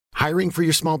Hiring for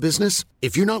your small business?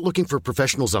 If you're not looking for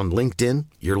professionals on LinkedIn,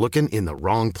 you're looking in the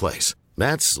wrong place.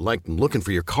 That's like looking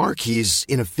for your car keys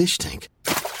in a fish tank.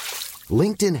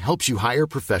 LinkedIn helps you hire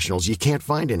professionals you can't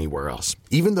find anywhere else,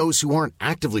 even those who aren't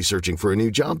actively searching for a new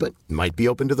job but might be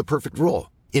open to the perfect role.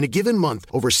 In a given month,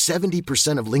 over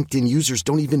 70% of LinkedIn users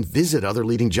don't even visit other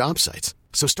leading job sites.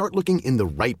 So start looking in the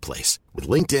right place. With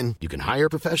LinkedIn, you can hire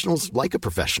professionals like a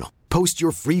professional. Post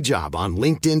your free job on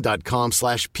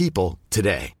linkedin.com/people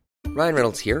today. Ryan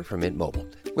Reynolds here from Mint Mobile.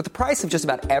 With the price of just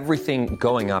about everything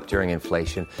going up during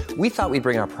inflation, we thought we'd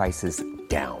bring our prices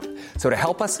down. So to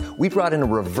help us, we brought in a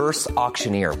reverse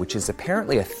auctioneer, which is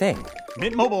apparently a thing.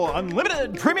 Mint Mobile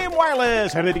Unlimited Premium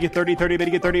Wireless. How to get 30, 30, bit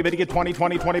to get 30, bit to get 20,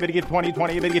 20, 20, bit to get 20,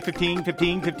 20, bit to get 15,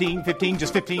 15, 15, 15,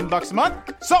 just $15 a month?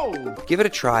 Sold! Give it a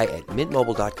try at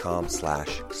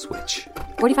mintmobile.com/switch.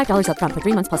 $45 up front for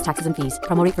 3 months plus taxes and fees.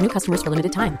 Promo rate for new customers for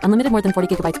limited time. Unlimited more than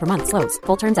 40 gigabytes per month. Slows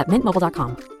full terms at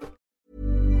mintmobile.com.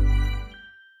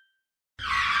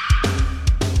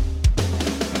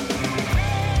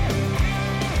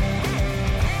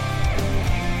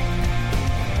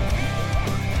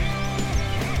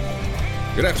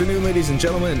 Good afternoon, ladies and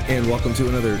gentlemen, and welcome to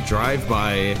another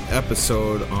drive-by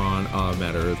episode on A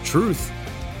Matter of Truth.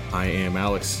 I am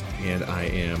Alex, and I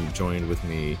am joined with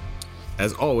me,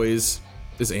 as always,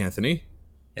 is Anthony.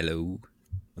 Hello.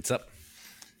 What's up?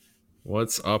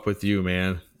 What's up with you,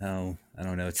 man? Oh, I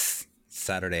don't know. It's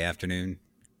Saturday afternoon.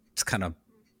 It's kind of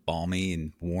balmy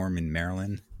and warm in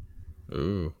Maryland.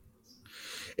 Ooh.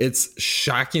 It's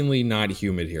shockingly not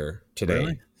humid here today.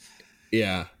 Really?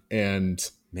 Yeah, and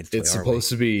it's supposed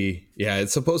to be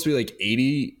like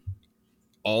 80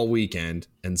 all weekend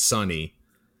and sunny.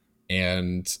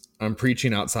 And I'm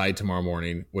preaching outside tomorrow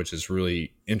morning, which is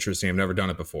really interesting. I've never done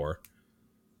it before.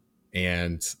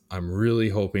 And I'm really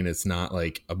hoping it's not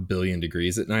like a billion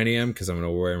degrees at 9 a.m. because I'm going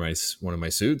to wear one of my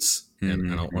suits,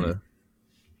 and I don't want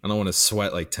to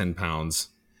sweat like 10 pounds,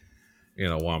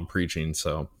 while I'm preaching.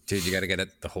 So, dude, you got to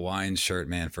get the Hawaiian shirt,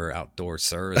 man, for outdoor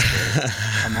service.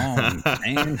 Come on,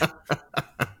 man.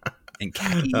 And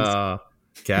khakis.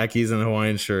 Khakis and a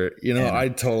Hawaiian shirt. I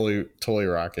totally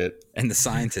rock it. And the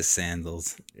scientist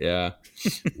sandals. Yeah.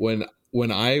 When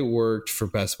I worked for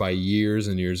Best Buy years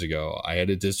and years ago, I had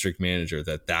a district manager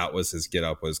that was his get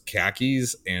up, was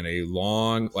khakis and a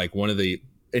long, like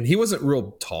and he wasn't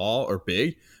real tall or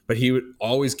big, but he would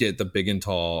always get the big and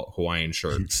tall Hawaiian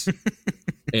shirts.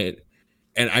 and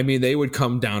I mean, they would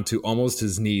come down to almost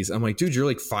his knees. I'm like, dude, you're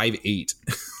like 5'8".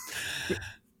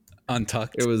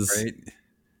 Untucked. It was right?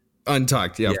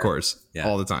 Untucked. Yeah, of course. Yeah.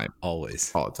 All the time.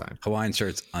 Always. All the time. Hawaiian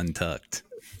shirts untucked.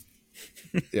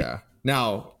 Yeah.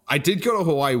 Now, I did go to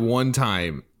Hawaii one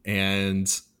time, and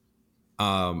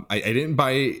I didn't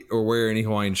buy or wear any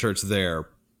Hawaiian shirts there.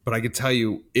 But I could tell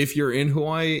you, if you're in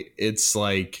Hawaii, it's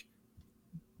like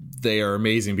they are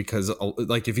amazing because,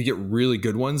 like, if you get really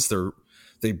good ones,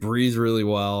 they breathe really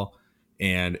well,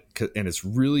 and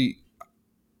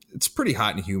it's pretty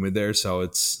hot and humid there, so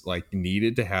it's like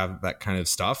needed to have that kind of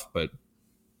stuff. But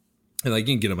and like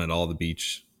you can get them at all the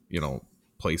beach,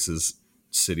 places,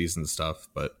 cities and stuff.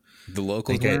 But the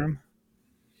locals wear them.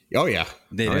 Oh yeah,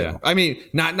 they do. Yeah. I mean,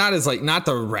 not as like not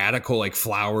the radical like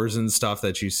flowers and stuff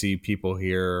that you see people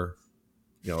here,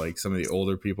 like some of the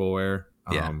older people wear.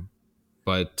 Yeah.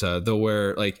 But they'll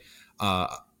wear like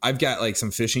I've got like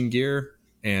some fishing gear.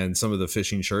 And some of the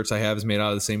fishing shirts I have is made out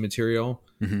of the same material.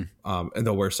 Mm-hmm. And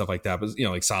they'll wear stuff like that. But,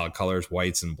 like solid colors,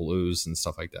 whites and blues and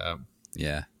stuff like that.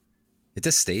 Yeah. It's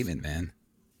a statement, man.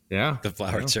 Yeah. The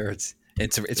flowered shirts.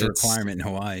 It's a requirement in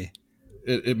Hawaii.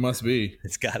 It must be.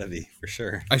 It's got to be, for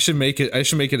sure. I should make it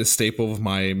a staple of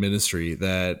my ministry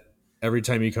that every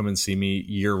time you come and see me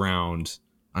year round,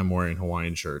 I'm wearing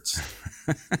Hawaiian shirts.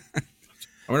 I'm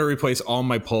going to replace all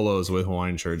my polos with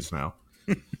Hawaiian shirts now.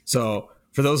 So...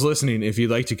 For those listening, if you'd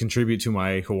like to contribute to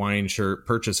my Hawaiian shirt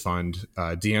purchase fund,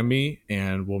 DM me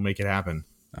and we'll make it happen.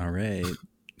 All right.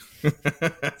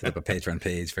 Set up a Patreon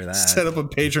page for that. Set up a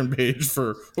Patreon page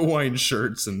for Hawaiian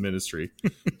shirts and ministry.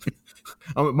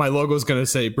 My logo is going to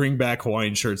say, bring back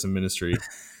Hawaiian shirts and ministry.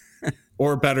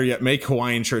 Or better yet, make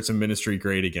Hawaiian shirts and ministry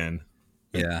great again.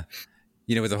 Yeah.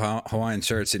 With the Hawaiian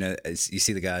shirts, you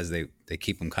see the guys, they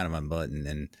keep them kind of unbuttoned,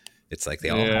 and it's like they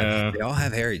all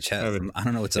have hairy chests. I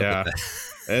don't know what's up with that.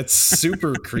 It's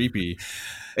super creepy.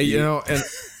 And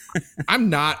I'm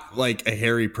not like a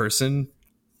hairy person,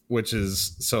 which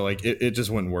is so like it just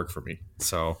wouldn't work for me.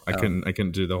 So I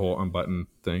couldn't do the whole unbutton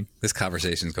thing. This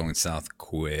conversation's going south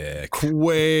quick.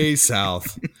 Way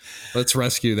south. Let's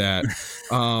rescue that.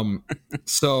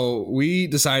 So we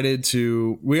decided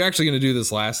we're actually going to do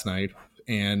this last night,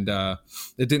 and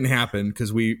it didn't happen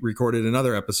because we recorded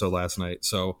another episode last night.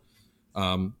 So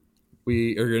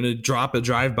We are going to drop a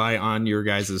drive-by on your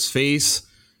guys' face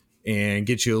and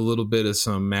get you a little bit of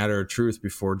some matter of truth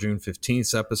before June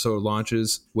 15th episode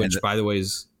launches, which, by the way,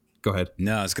 is... Go ahead.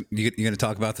 No, you're going to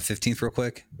talk about the 15th real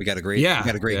quick? We got a great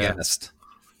guest.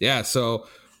 Yeah, so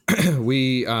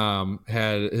we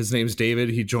had... His name's David.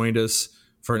 He joined us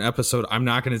for an episode. I'm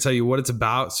not going to tell you what it's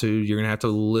about, so you're going to have to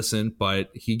listen,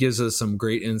 but he gives us some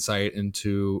great insight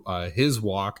into his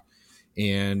walk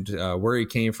and where he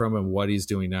came from and what he's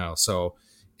doing now. So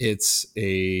it's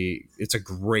a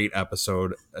great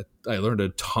episode. I learned a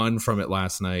ton from it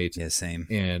last night. Yeah, same.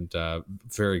 And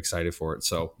very excited for it.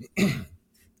 So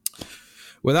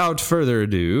without further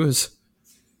ado,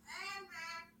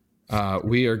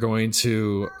 we are going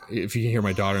to, if you can hear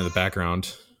my daughter in the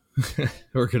background,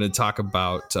 we're going to talk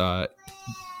about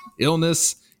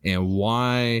illness and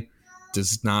why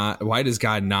does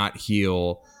God not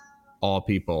heal all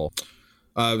people?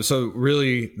 So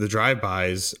really the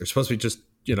drive-bys are supposed to be just,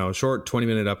 short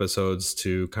 20-minute episodes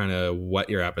to kind of whet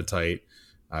your appetite,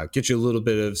 get you a little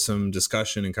bit of some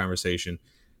discussion and conversation.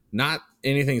 Not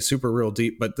anything super real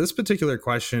deep, but this particular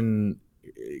question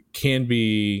can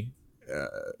be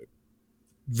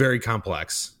very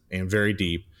complex and very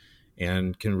deep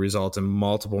and can result in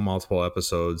multiple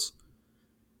episodes.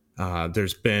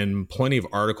 There's been plenty of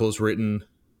articles written.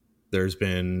 There's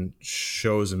been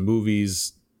shows and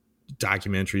movies,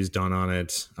 documentaries done on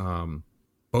it,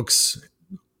 books,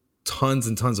 tons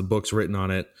and tons of books written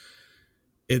on it.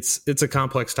 It's a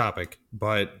complex topic,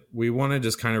 but we want to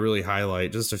just kind of really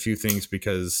highlight just a few things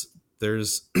because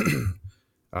there's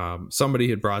somebody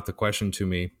had brought the question to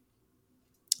me,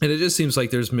 and it just seems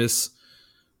like there's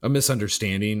a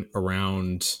misunderstanding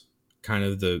around kind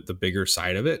of the bigger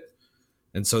side of it.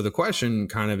 And so the question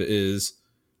kind of is,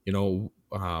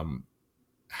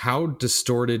 how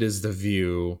distorted is the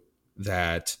view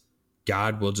that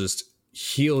God will just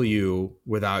heal you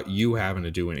without you having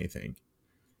to do anything?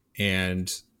 And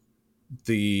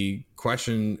the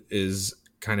question is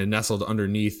kind of nestled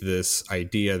underneath this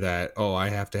idea that, I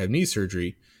have to have knee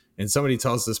surgery. And somebody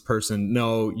tells this person,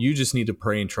 no, you just need to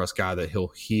pray and trust God that he'll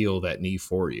heal that knee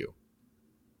for you.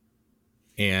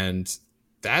 And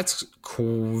that's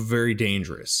very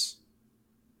dangerous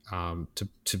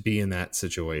to be in that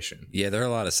situation. Yeah, there are a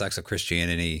lot of sects of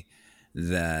Christianity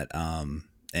that,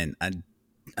 and I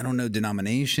don't know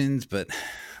denominations, but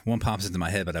one pops into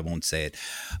my head, but I won't say it,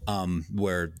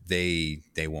 where they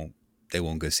won't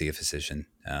go see a physician.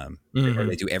 Or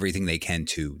they do everything they can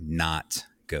to not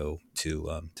go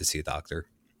to see a doctor.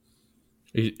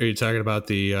 Are you talking about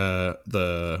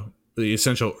the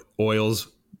essential oils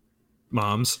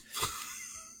moms?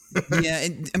 Yeah,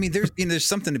 and I mean, there's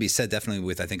something to be said definitely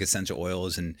with, I think, essential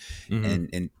oils and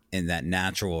that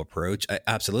natural approach.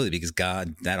 Absolutely, because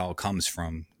that all comes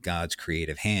from God's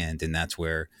creative hand, and that's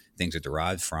where things are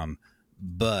derived from.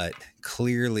 But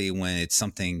clearly, when it's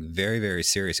something very, very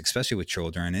serious, especially with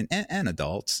children and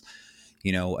adults,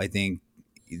 I think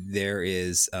there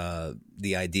is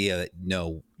the idea that,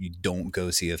 no, you don't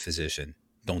go see a physician.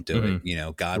 Don't do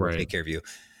it. God will take care of you.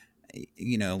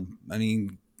 I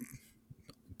mean,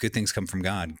 good things come from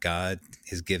God. God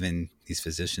has given these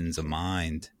physicians a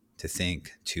mind to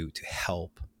think, to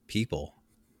help people.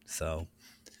 So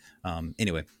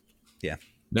anyway, yeah.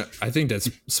 No, I think that's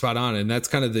spot on. And that's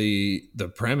kind of the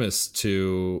premise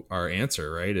to our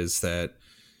answer, right? Is that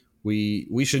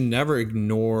we should never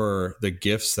ignore the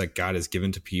gifts that God has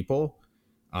given to people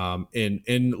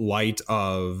in light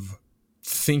of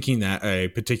thinking that a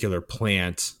particular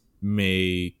plant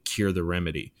may cure the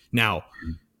remedy. Now,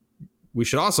 we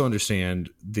should also understand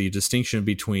the distinction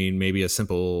between maybe a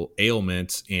simple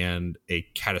ailment and a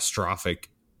catastrophic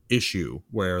issue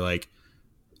where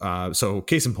so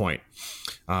case in point,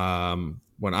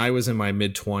 when I was in my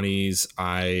mid 20s,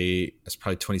 I was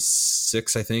probably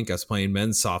 26. I think I was playing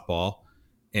men's softball,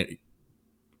 and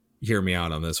hear me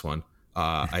out on this one.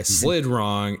 I slid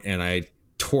wrong and I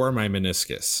tore my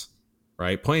meniscus,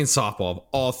 right? Playing softball of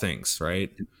all things, right?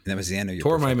 And that was the end of your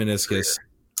tore my meniscus.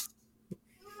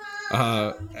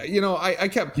 I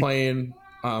kept playing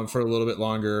for a little bit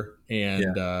longer,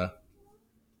 and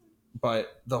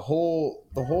but the whole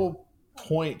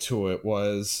point to it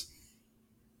was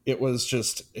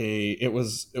just it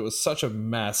was such a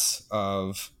mess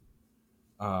of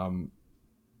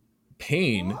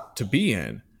pain to be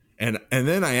in, and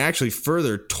then I actually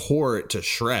further tore it to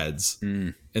shreds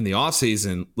in the off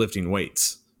season lifting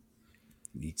weights.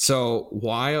 So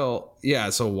while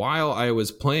I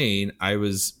was playing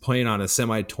on a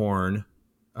semi-torn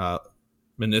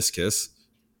meniscus,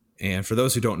 and for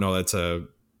those who don't know, that's a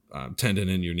tendon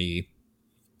in your knee,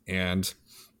 and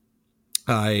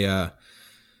I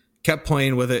kept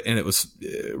playing with it, and it was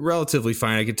relatively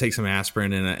fine. I could take some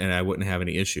aspirin and I wouldn't have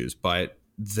any issues. But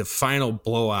the final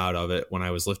blowout of it when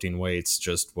I was lifting weights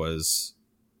just was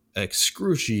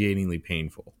excruciatingly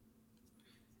painful.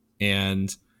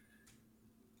 And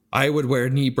I would wear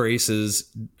knee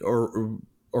braces or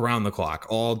around the clock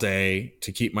all day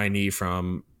to keep my knee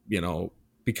from,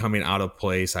 becoming out of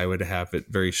place. I would have it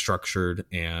very structured,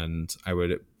 and I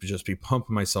would just be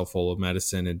pumping myself full of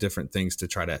medicine and different things to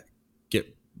try to get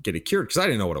it cured, because I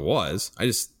didn't know what it was.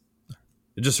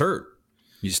 It just hurt.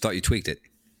 You just thought you tweaked it.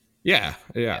 Yeah.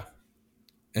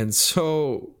 And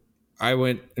so I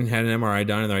went and had an MRI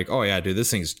done, and they're like, oh yeah, dude,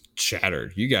 this thing's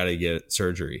shattered. You got to get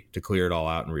surgery to clear it all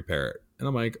out and repair it. And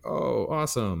I'm like, oh,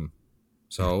 awesome.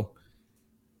 So,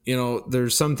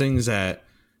 there's some things that,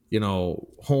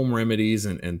 home remedies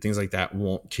and things like that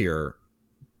won't cure,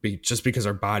 just because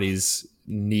our bodies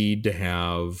need to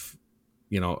have,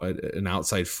 an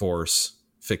outside force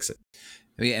fix it.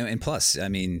 Yeah, and plus, I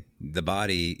mean, the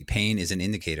body, pain is an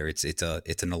indicator. It's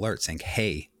an alert saying,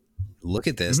 hey, look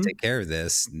at this, take care of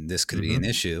this. This could be an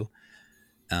issue.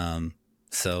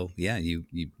 So yeah, you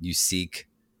seek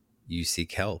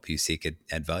help, you seek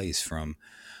advice from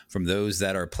those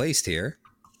that are placed here,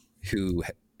 who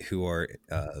are,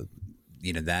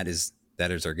 that is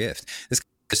our gift. This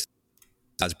is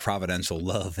God's providential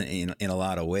love in a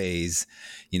lot of ways,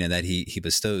 that he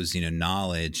bestows,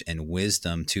 knowledge and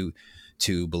wisdom to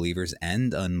believers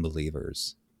and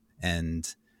unbelievers.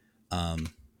 And,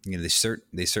 they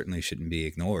certainly shouldn't be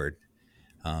ignored.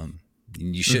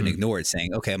 You shouldn't ignore it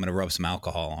saying, okay, I'm going to rub some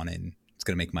alcohol on it, and it's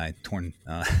going to make my torn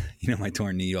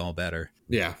knee all better.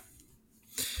 Yeah.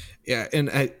 Yeah. And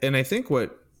I think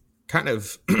what kind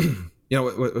of,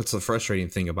 what's the frustrating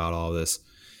thing about all this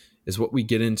is what we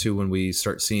get into when we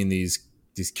start seeing these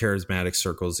charismatic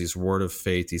circles, these word of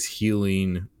faith, these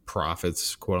healing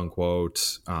prophets, quote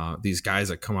unquote, these guys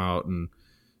that come out and,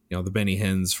 the Benny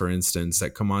Hinn's, for instance, that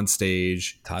come on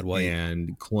stage, Todd White,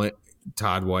 the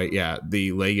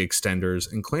leg extenders,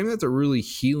 and claim that they're really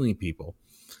healing people.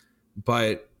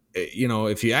 But,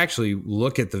 if you actually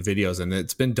look at the videos, and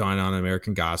it's been done on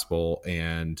American Gospel,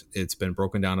 and it's been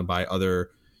broken down by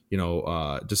other,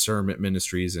 discernment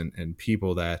ministries and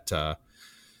people that, are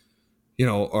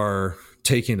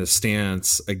taking a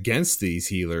stance against these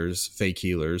healers, fake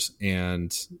healers,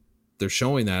 and they're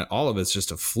showing that all of it's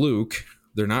just a fluke.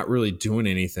 They're not really doing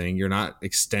anything. You're not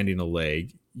extending a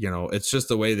leg. It's just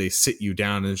the way they sit you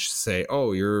down and say,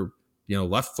 oh, your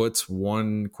left foot's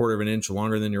 1/4 of an inch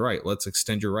longer than your right. Let's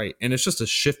extend your right. And it's just a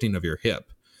shifting of your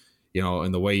hip,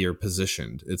 and the way you're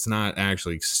positioned. It's not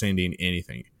actually extending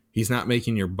anything. He's not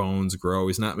making your bones grow.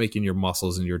 He's not making your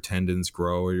muscles and your tendons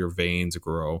grow or your veins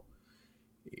grow.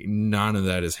 None of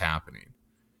that is happening.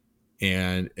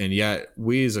 And yet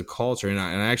we as a culture, and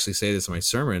I actually say this in my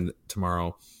sermon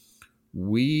tomorrow,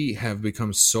 we have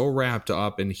become so wrapped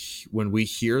up in when we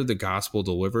hear the gospel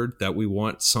delivered that we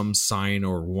want some sign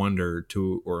or wonder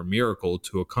or miracle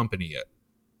to accompany it.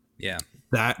 Yeah.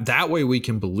 That way we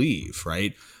can believe,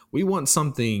 right? We want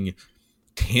something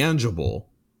tangible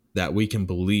that we can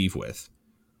believe with.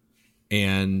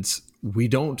 And we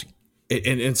don't,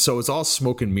 and so it's all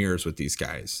smoke and mirrors with these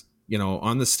guys.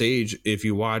 On the stage, if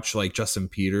you watch like Justin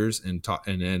Peters and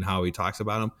how he talks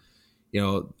about him,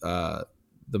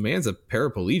 the man's a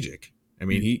paraplegic. I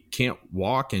mean, he can't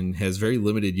walk and has very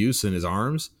limited use in his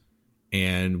arms.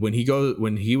 And when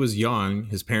he was young,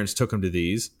 his parents took him to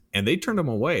these, and they turned him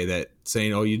away, that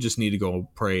saying, "Oh, you just need to go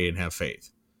pray and have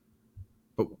faith."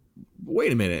 But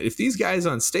wait a minute, if these guys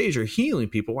on stage are healing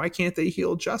people, why can't they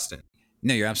heal Justin?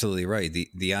 No, you're absolutely right.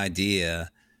 The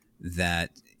idea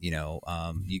that you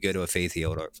go to a faith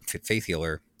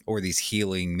healer or these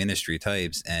healing ministry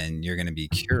types, and you're going to be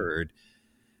cured.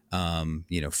 From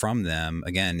them,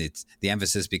 again, it's the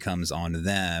emphasis becomes on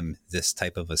them, this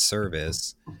type of a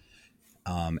service.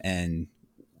 And,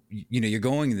 you're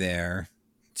going there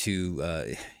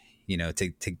to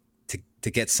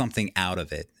get something out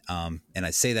of it. And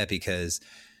I say that because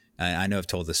I know I've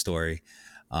told this story.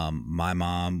 My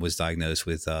mom was diagnosed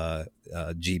with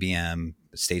GBM,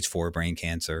 stage 4 brain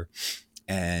cancer.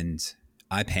 And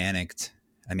I panicked.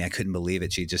 I mean, I couldn't believe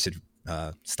it. She just had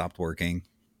stopped working.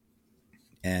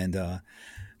 And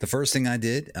the first thing I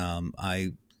did,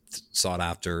 I sought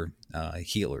after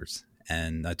healers,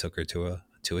 and I took her to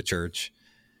a church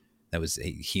that was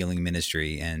a healing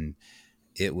ministry, and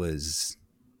it was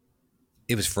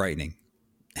frightening,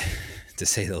 to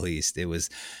say the least. It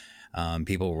was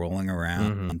people rolling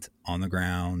around on the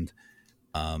ground.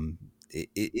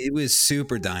 It was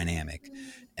super dynamic,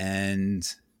 and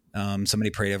somebody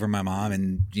prayed over my mom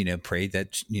and, prayed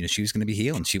that, she was going to be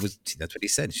healed. And that's what he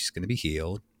said. She's going to be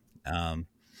healed.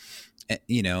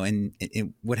 You know, and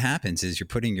what happens is you're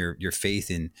putting your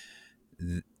faith in,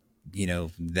 you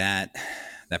know, that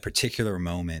particular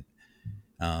moment,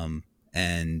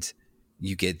 and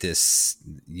you get this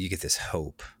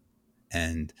hope,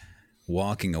 and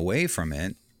walking away from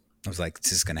it, I was like,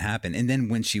 this is going to happen. And then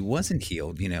when she wasn't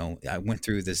healed, you know, I went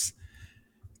through this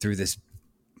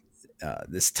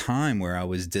time where I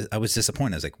was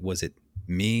disappointed. I was like, was it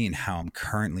me and how I'm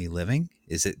currently living?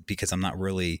 Is it because I'm not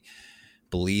really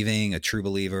believing, a true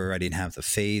believer? I didn't have the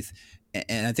faith.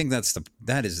 And I think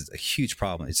that is a huge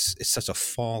problem. It's such a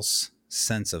false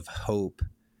sense of hope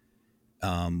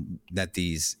that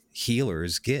these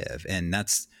healers give. And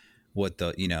that's what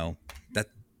that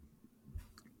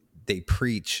they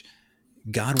preach.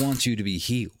 God wants you to be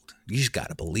healed. You just got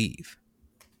to believe.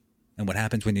 And what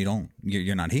happens when you don't?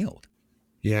 You're not healed.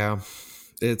 Yeah,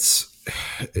 it's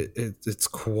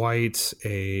quite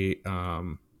a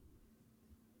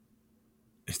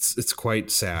it's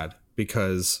quite sad,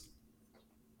 because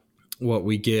what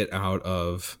we get out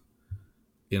of,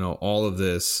 you know, all of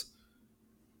this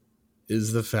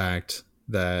is the fact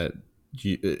that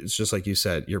it's just like you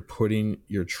said, you're putting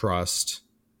your trust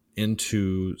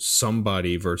into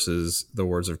somebody versus the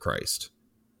words of Christ.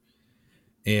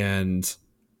 And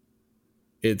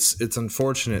it's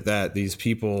unfortunate that these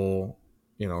people,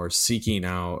 you know, are seeking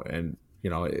out, and, you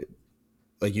know,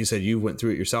 like you said, you went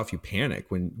through it yourself. You panic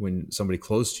when somebody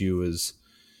close to you is,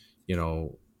 you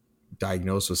know,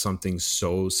 diagnosed with something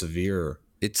so severe.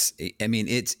 It's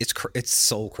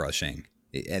soul crushing.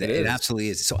 It absolutely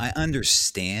is. So I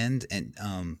understand, and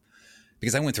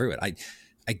because I went through it,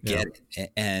 I get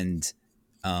it, and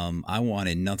I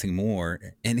wanted nothing more.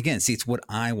 And again, see, it's what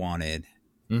I wanted,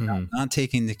 not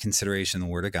taking into consideration the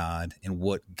Word of God and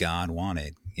what God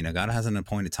wanted. You know, God has an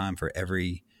appointed time for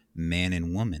every man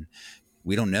and woman.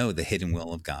 We don't know the hidden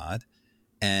will of God,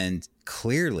 and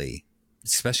clearly,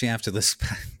 especially after this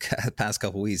past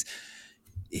couple of weeks,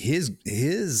 his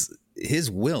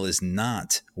will is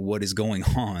not what is going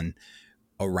on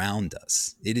around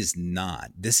us. It is not.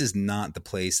 This is not the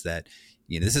place that,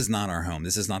 you know, this is not our home.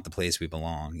 This is not the place we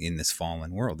belong in this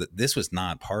fallen world. This was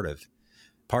not part of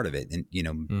it. And, you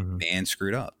know, man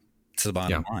screwed up. It's the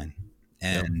bottom line.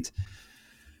 And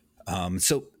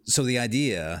so the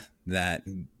idea that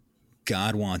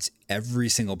God wants every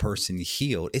single person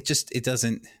healed, it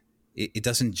doesn't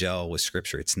gel with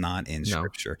Scripture. It's not in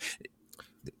Scripture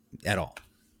at all.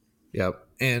 Yep.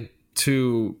 And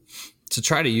to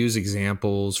try to use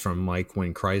examples from like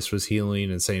when Christ was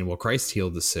healing and saying, well, Christ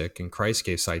healed the sick and Christ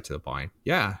gave sight to the blind.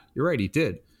 Yeah, you're right. He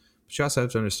did. But you also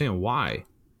have to understand why.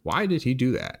 Why did he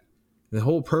do that? And the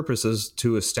whole purpose is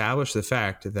to establish the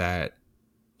fact that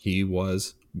he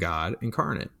was God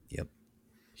incarnate. Yep.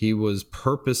 He was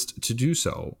purposed to do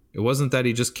so. It wasn't that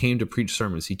he just came to preach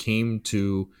sermons. He came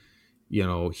to, you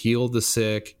know, heal the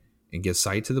sick and give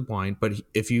sight to the blind. But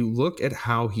if you look at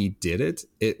how he did it,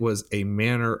 it was a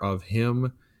manner of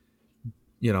him,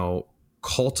 you know,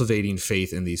 cultivating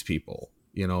faith in these people.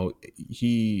 You know,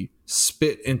 he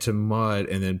spit into mud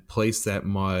and then placed that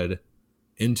mud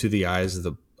into the eyes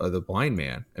of the blind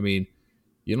man. I mean,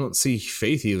 you don't see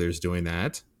faith healers doing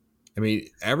that. I mean,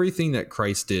 everything that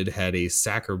Christ did had a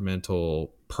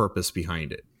sacramental purpose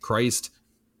behind it. Christ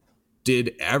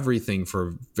did everything for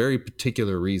a very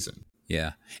particular reason.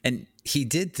 Yeah. And he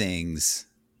did things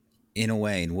in a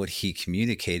way in what he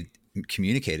communicated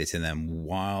to them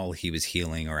while he was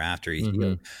healing or after he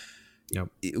healed. Yep.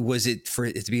 Was it for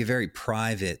it to be a very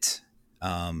private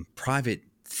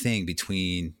thing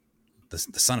between the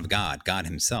Son of God, God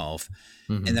himself,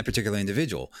 and that particular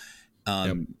individual?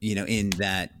 You know, in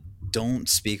that, don't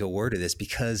speak a word of this,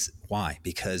 because why?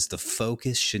 Because the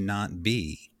focus should not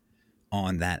be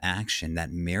on that action,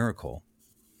 that miracle.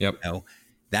 Yep. You know,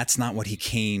 that's not what he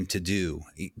came to do.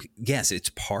 Yes, it's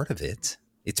part of it.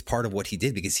 It's part of what he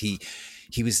did, because he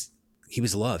was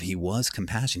love. He was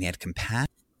compassion. He had compassion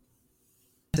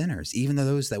on sinners, even though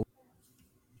those that were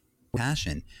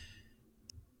passion,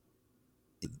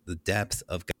 the depth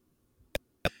of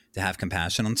God, to have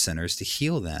compassion on sinners, to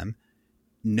heal them,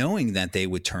 knowing that they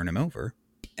would turn him over.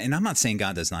 And I'm not saying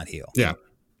God does not heal. Yeah.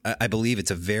 I believe it's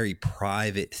a very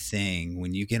private thing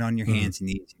when you get on your hands and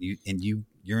knees and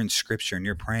you're in Scripture and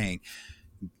you're praying.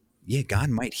 Yeah, God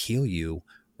might heal you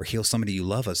or heal somebody you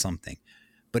love of something,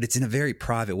 but it's in a very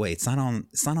private way. It's not on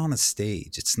a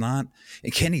stage. It's not.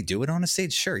 Can he do it on a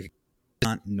stage? Sure. It's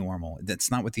not normal. That's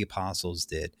not what the apostles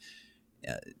did.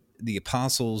 The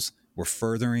apostles were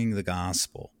furthering the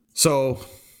gospel. So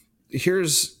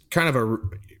here's kind of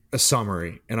a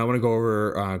summary, and I want to go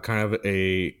over I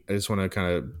just want to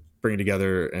kind of bring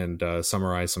together and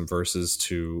summarize some verses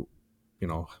to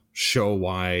show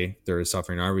why there is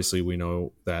suffering. Obviously, we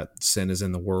know that sin is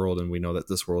in the world, and we know that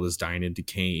this world is dying and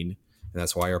decaying, and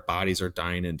that's why our bodies are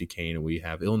dying and decaying, and we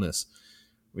have illness.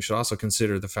 We should also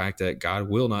consider the fact that God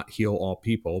will not heal all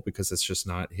people, because it's just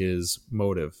not his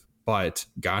motive. But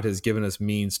God has given us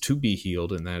means to be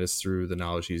healed, and that is through the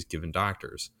knowledge he's given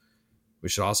doctors. We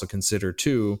should also consider,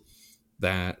 too,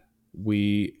 that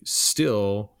we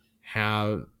still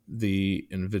have the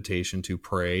invitation to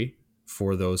pray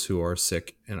for those who are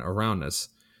sick and around us.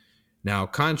 Now,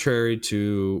 contrary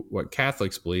to what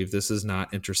Catholics believe, this is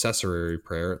not intercessory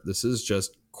prayer. This is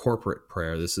just corporate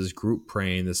prayer. This is group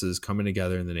praying. This is coming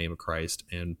together in the name of Christ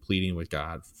and pleading with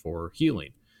God for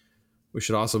healing. We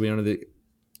should also be under the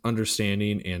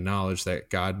understanding and knowledge that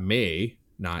God may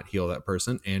not heal that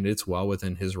person, and it's well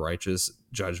within his righteous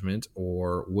judgment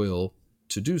or will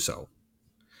to do so.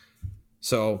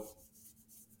 So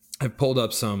I've pulled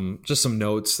up some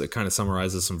notes that kind of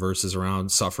summarizes some verses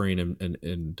around suffering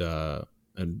and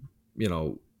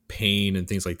pain and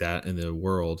things like that in the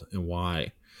world and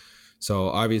why. So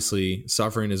obviously,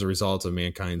 suffering is a result of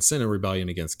mankind's sin and rebellion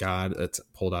against God. That's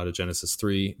pulled out of Genesis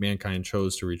 3. Mankind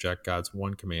chose to reject God's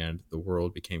one command. The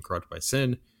world became corrupted by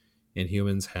sin, and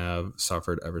humans have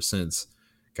suffered ever since.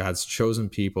 God's chosen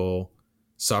people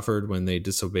suffered when they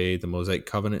disobeyed the Mosaic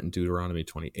covenant in Deuteronomy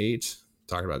 28,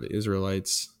 talking about the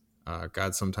Israelites.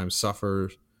 God sometimes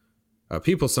suffers.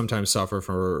 People sometimes suffer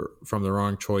from the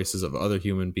wrong choices of other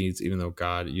human beings, even though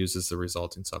God uses the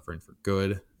resulting suffering for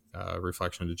good.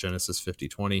 Reflection to Genesis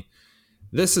 50:20.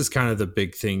 This is kind of the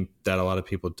big thing that a lot of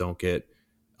people don't get,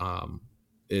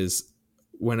 is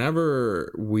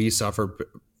whenever we suffer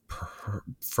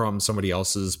from somebody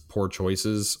else's poor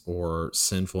choices or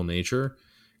sinful nature,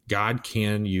 God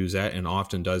can use that, and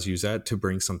often does use that, to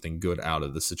bring something good out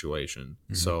of the situation.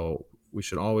 Mm-hmm. So we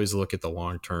should always look at the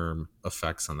long-term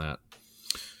effects on that.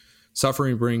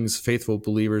 Suffering brings faithful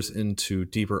believers into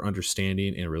deeper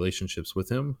understanding and relationships with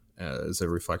him, as a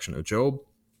reflection of Job.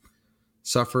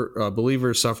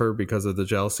 Believers suffer because of the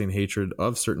jealousy and hatred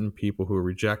of certain people who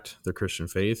reject the Christian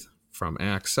faith, from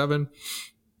Acts 7.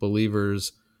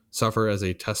 Believers suffer as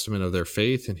a testament of their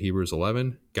faith, in Hebrews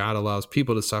 11. God allows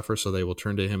people to suffer so they will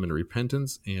turn to him in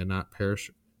repentance and not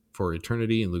perish for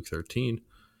eternity, in Luke 13.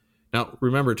 Now,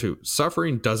 remember, too,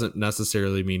 suffering doesn't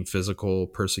necessarily mean physical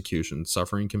persecution.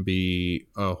 Suffering can be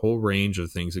a whole range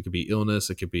of things. It could be illness.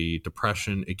 It could be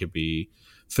depression. It could be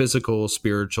physical,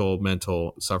 spiritual,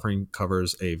 mental. Suffering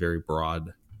covers a very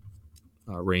broad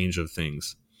range of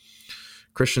things.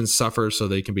 Christians suffer so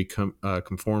they can become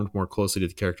conformed more closely to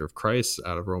the character of Christ,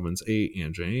 out of Romans 8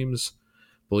 and James.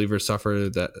 Believers suffer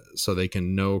so they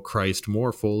can know Christ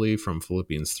more fully, from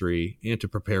Philippians 3, and to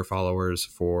prepare followers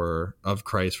of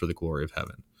Christ for the glory of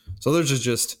heaven. So there's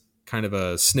just kind of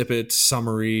a snippet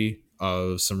summary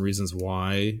of some reasons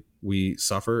why we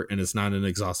suffer, and it's not an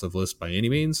exhaustive list by any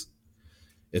means.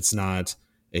 It's not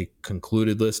a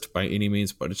concluded list by any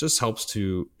means, but it just helps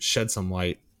to shed some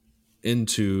light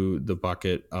into the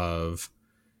bucket of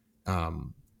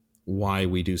why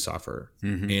we do suffer.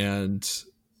 Mm-hmm. And,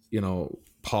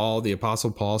 the Apostle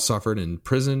Paul suffered in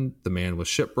prison. The man was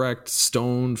shipwrecked,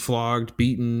 stoned, flogged,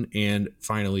 beaten, and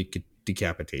finally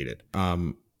decapitated.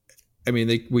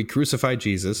 We crucified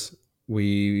Jesus.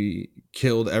 We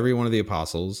killed every one of the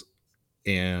apostles,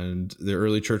 and the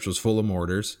early church was full of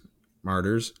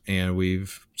martyrs, and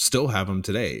we've still have them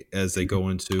today as they go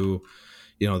into,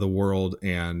 the world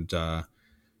and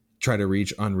try to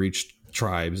reach unreached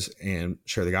tribes and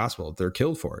share the gospel. They're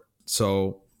killed for it.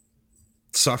 So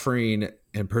suffering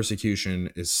and persecution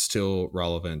is still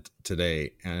relevant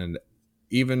today. And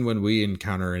even when we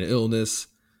encounter an illness,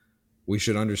 we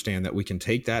should understand that we can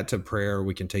take that to prayer.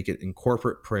 We can take it in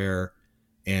corporate prayer,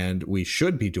 and we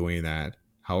should be doing that.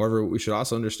 However, we should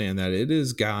also understand that it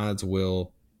is God's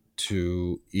will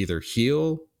to either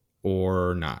heal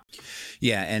or not.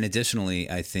 Yeah. And additionally,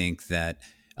 I think that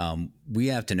we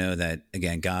have to know that,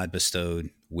 again, God bestowed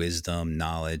wisdom,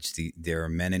 knowledge. There are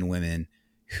men and women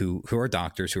who are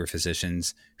doctors, who are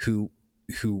physicians, who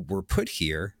were put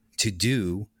here to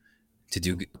do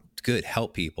good,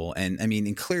 help people. And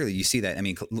and clearly you see that.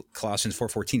 Colossians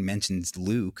 4:14 mentions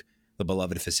Luke, the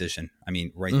beloved physician.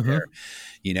 Right mm-hmm. there,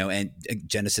 and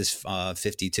Genesis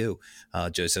 52,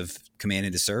 Joseph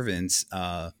commanded the servants,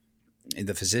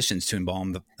 the physicians, to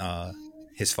embalm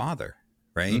his father.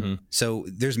 Right. Mm-hmm. So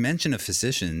there's mention of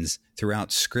physicians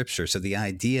throughout Scripture. So the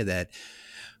idea that,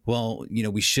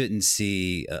 we shouldn't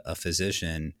see a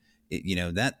physician,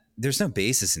 that there's no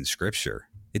basis in Scripture.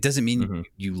 It doesn't mean mm-hmm.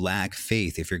 you lack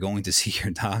faith if you're going to see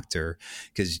your doctor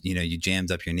because, you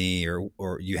jammed up your knee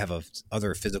or you have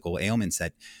other physical ailments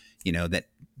that,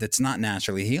 that's not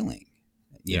naturally healing.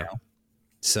 you know?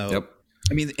 So,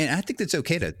 I mean, and I think that's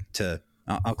okay to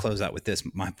I'll close out with this,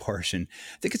 my portion.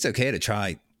 I think it's okay to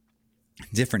try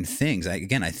different things. I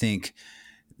think,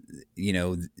 you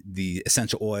know, the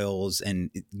essential oils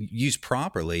and used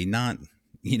properly, not,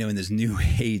 you know, in this new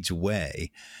age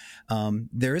way,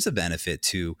 there is a benefit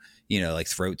to, you know, like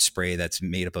throat spray that's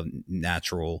made up of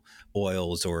natural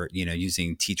oils, or, you know,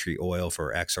 using tea tree oil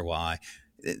for X or Y.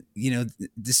 You know,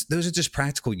 those are just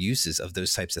practical uses of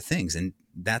those types of things. And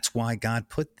that's why God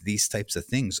put these types of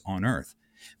things on earth,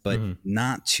 but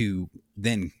not to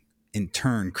then in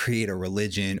turn create a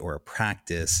religion or a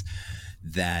practice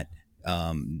that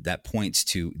that points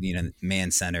to, you know,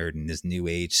 man-centered and this new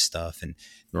age stuff. And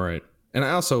right. And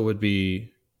I also would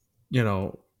be, you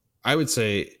know, I would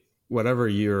say whatever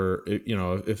you're, you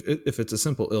know, if it's a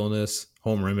simple illness,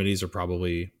 home remedies are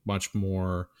probably much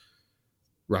more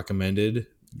recommended.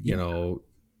 You know,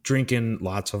 drinking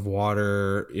lots of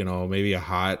water, you know, maybe a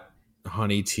hot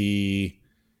honey tea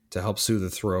to help soothe the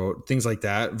throat, things like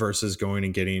that, versus going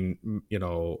and getting, you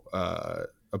know,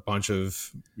 a bunch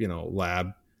of, you know,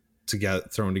 lab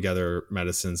thrown together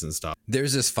medicines and stuff.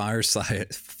 There's this fire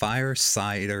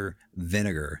cider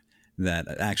vinegar that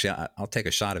actually I'll take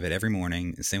a shot of it every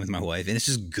morning. Same with my wife, and it's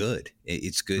just good.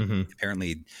 It's good.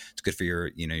 Apparently, it's good for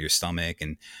your, you know, your stomach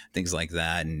and things like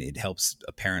that, and it helps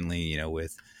apparently, you know,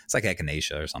 with, it's like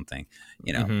echinacea or something.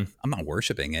 You know, I'm not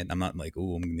worshiping it. I'm not like,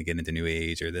 oh, I'm going to get into New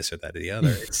Age or this or that or the other.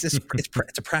 It's just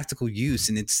it's a practical use,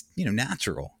 and it's, you know,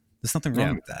 natural. There's nothing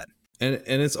wrong with that.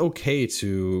 And it's okay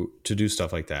to do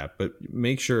stuff like that, but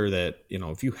make sure that, you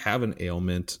know, if you have an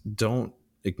ailment, don't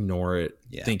ignore it,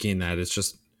 thinking that it's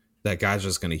just that God's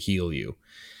just going to heal you.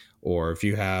 Or if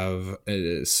you have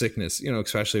a sickness, you know,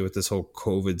 especially with this whole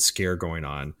COVID scare going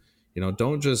on, you know,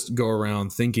 don't just go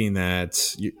around thinking that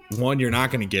one, you're not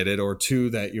going to get it, or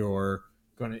two, that you're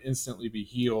going to instantly be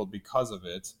healed because of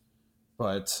it.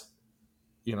 But,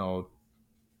 you know,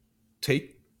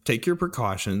 take your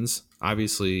precautions.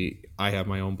 Obviously, I have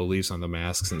my own beliefs on the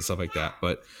masks and stuff like that,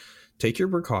 but take your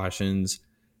precautions,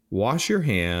 wash your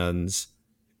hands,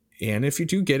 and if you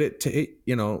do get it,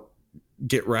 you know,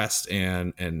 get rest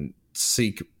and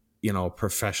seek, you know,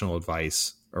 professional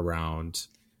advice around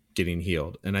getting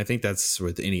healed. And I think that's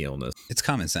with any illness. It's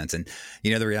common sense. And,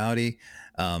 you know, the reality,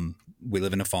 we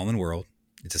live in a fallen world.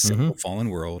 It's a simple fallen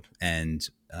world. And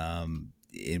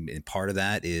part of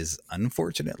that is,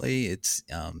 unfortunately, it's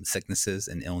sicknesses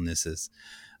and illnesses.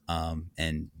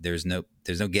 And there's no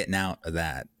getting out of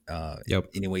that.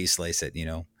 Any way you slice it, you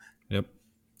know? Yep.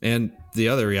 And the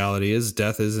other reality is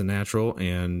death is a natural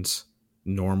and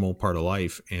normal part of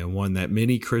life, and one that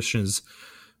many Christians,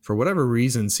 for whatever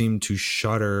reason, seem to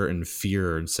shudder and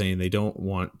fear, and saying they don't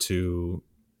want to,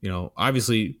 you know,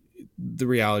 obviously the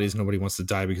reality is nobody wants to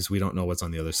die because we don't know what's on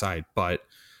the other side. But,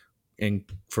 and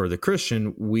for the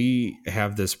Christian, we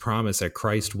have this promise that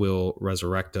Christ will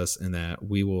resurrect us and that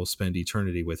we will spend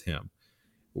eternity with him.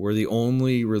 We're the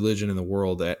only religion in the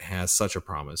world that has such a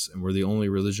promise, and we're the only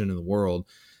religion in the world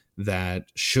that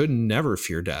should never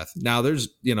fear death. Now there's,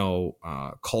 you know,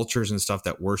 cultures and stuff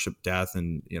that worship death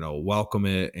and, you know, welcome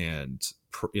it and,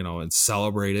 you know, and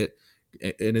celebrate it.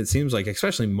 And it seems like,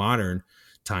 especially modern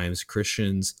times,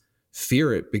 Christians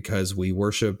fear it because we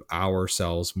worship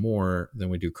ourselves more than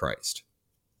we do Christ.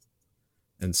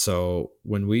 And so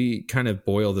when we kind of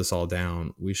boil this all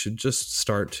down, we should just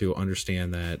start to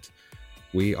understand that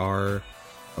we are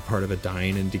a part of a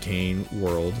dying and decaying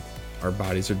world. Our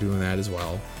bodies are doing that as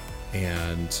well.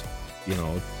 And, you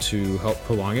know, to help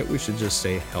prolong it, we should just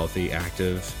stay healthy,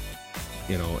 active,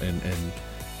 you know, and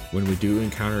when we do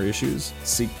encounter issues,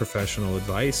 seek professional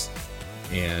advice.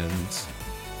 And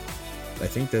I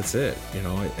think that's it. You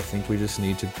know, I think we just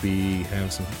need to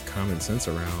have some common sense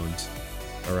around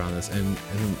this. And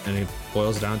it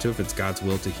boils down to, if it's God's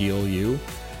will to heal you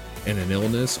in an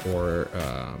illness or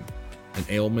an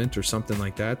ailment or something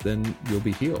like that, then you'll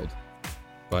be healed.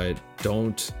 But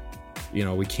don't, you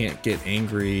know, we can't get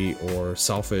angry or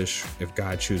selfish if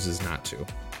God chooses not to.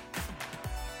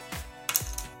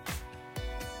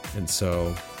 And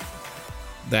so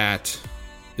that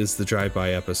is the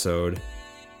drive-by episode.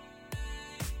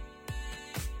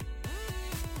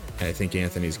 And I think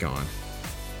Anthony's gone.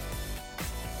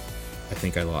 I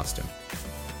think I lost him.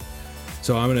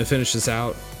 So I'm going to finish this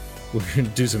out. We're going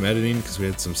to do some editing because we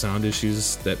had some sound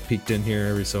issues that peeked in here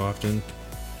every so often.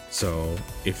 So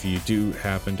if you do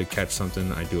happen to catch something,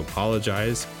 I do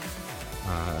apologize.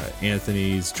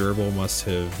 Anthony's gerbil must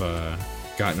have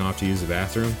gotten off to use the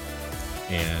bathroom.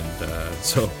 And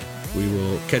so we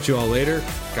will catch you all later.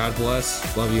 God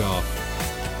bless. Love you all.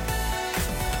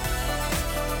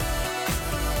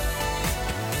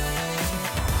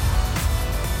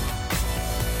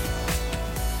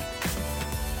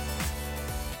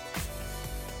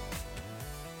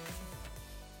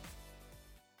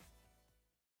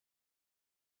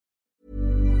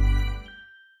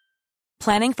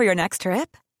 Planning for your next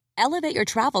trip? Elevate your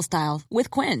travel style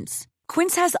with Quince.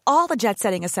 Quince has all the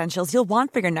jet-setting essentials you'll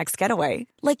want for your next getaway,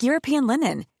 like European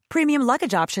linen, premium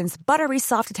luggage options, buttery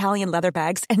soft Italian leather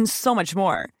bags, and so much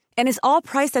more. And is all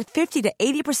priced at 50 to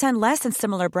 80% less than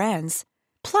similar brands.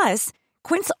 Plus,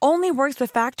 Quince only works with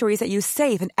factories that use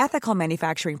safe and ethical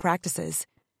manufacturing practices.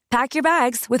 Pack your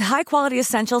bags with high-quality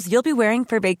essentials you'll be wearing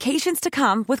for vacations to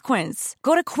come with Quince.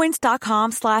 Go to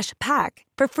quince.com/pack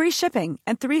for free shipping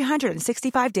and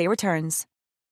 365-day returns.